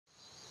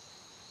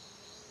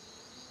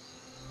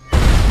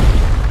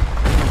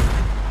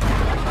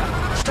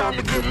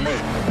forgive me.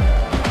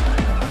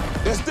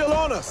 They're still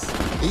on us.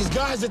 These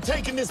guys are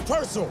taking this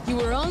personal. You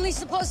were only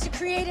supposed to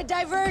create a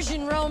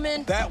diversion,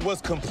 Roman. That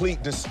was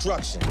complete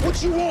destruction.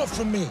 What you want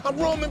from me? I'm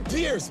Roman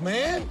Pierce,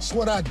 man. It's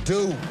what I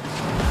do.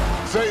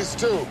 Phase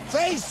 2.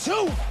 Phase 2?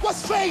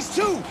 What's phase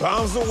 2?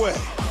 Pounds away.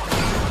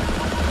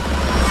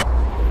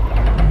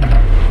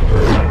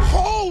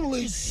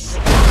 Holy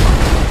shit!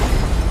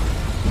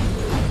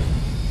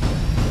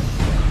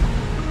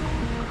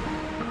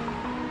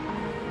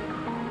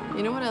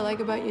 You know what I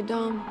like about you,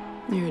 Dom?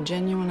 You're a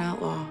genuine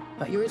outlaw,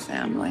 but you're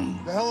family.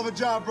 A hell of a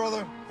job,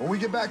 brother. When we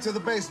get back to the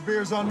base, the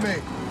beer's on me.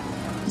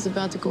 He's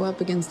about to go up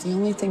against the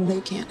only thing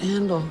they can't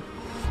handle.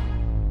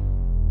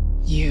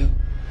 You.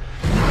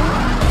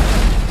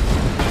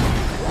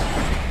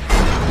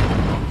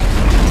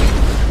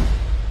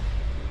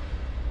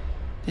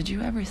 Did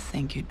you ever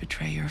think you'd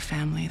betray your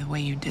family the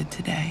way you did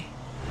today?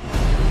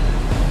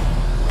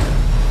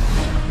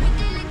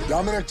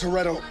 Dominic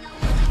Toretto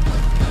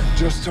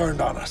just turned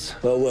on us.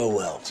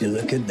 Well, you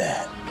look at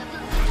that.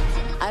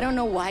 I don't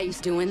know why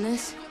he's doing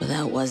this, but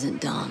that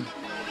wasn't Dom.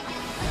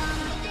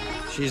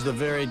 She's the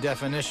very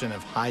definition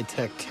of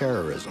high-tech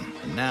terrorism.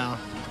 And now,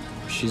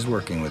 she's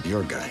working with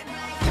your guy.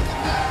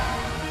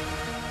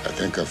 I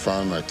think I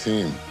found my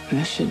team.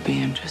 This should be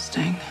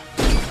interesting.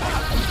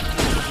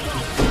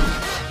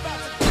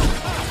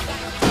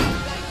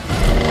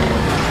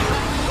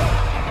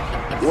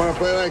 You want to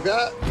play like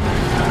that?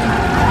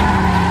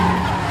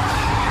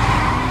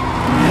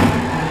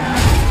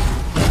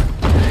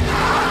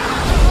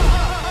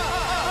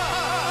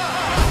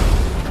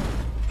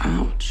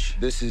 Ouch.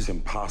 This is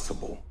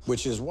impossible.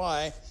 Which is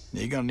why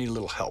you're gonna need a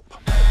little help.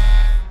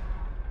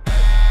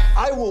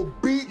 I will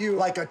beat you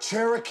like a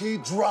Cherokee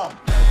drum.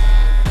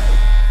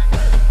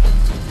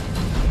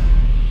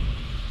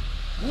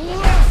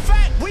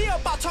 We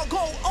about to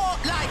go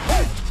up like...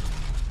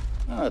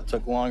 Oh, it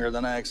took longer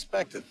than I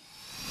expected.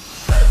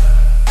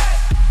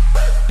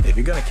 If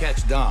you're gonna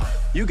catch Dom,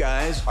 you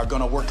guys are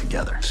gonna work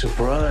together.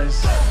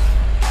 Surprise.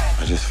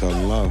 I just fell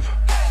in love.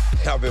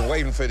 I've been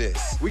waiting for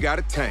this. We got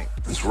a tank.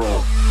 Let's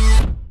roll.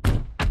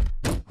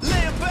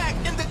 Laying back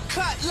in the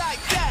cut like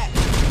that.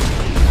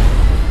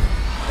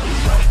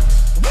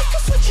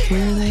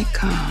 Here they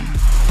come.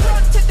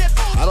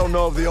 I don't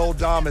know if the old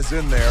Dom is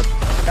in there.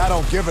 I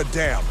don't give a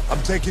damn.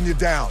 I'm taking you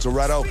down.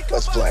 Toretto,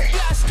 let's play.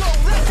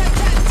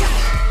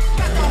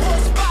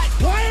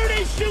 Why are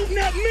they shooting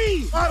at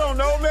me? I don't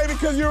know. Maybe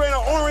because you're in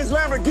an orange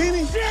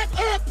Lamborghini? Shut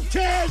up,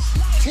 Cash.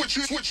 Switch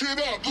it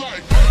up,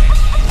 like.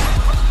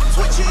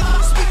 Switch it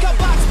up, speaker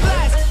box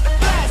blast,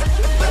 blast,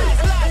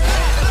 blast,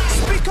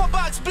 blast. Speaker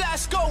box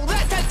blast, go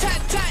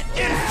rat-tat-tat-tat.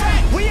 In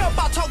fact, we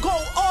about to go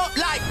up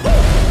like.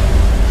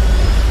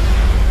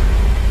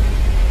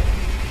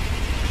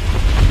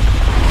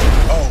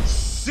 Oh,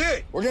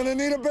 shit. We're gonna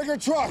need a bigger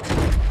truck.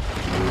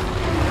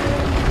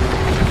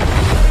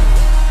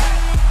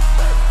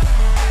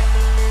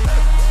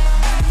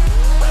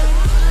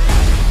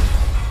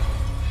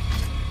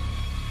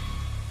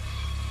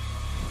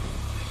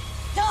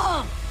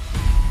 Dom!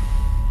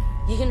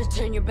 You gonna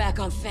turn your back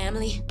on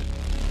family?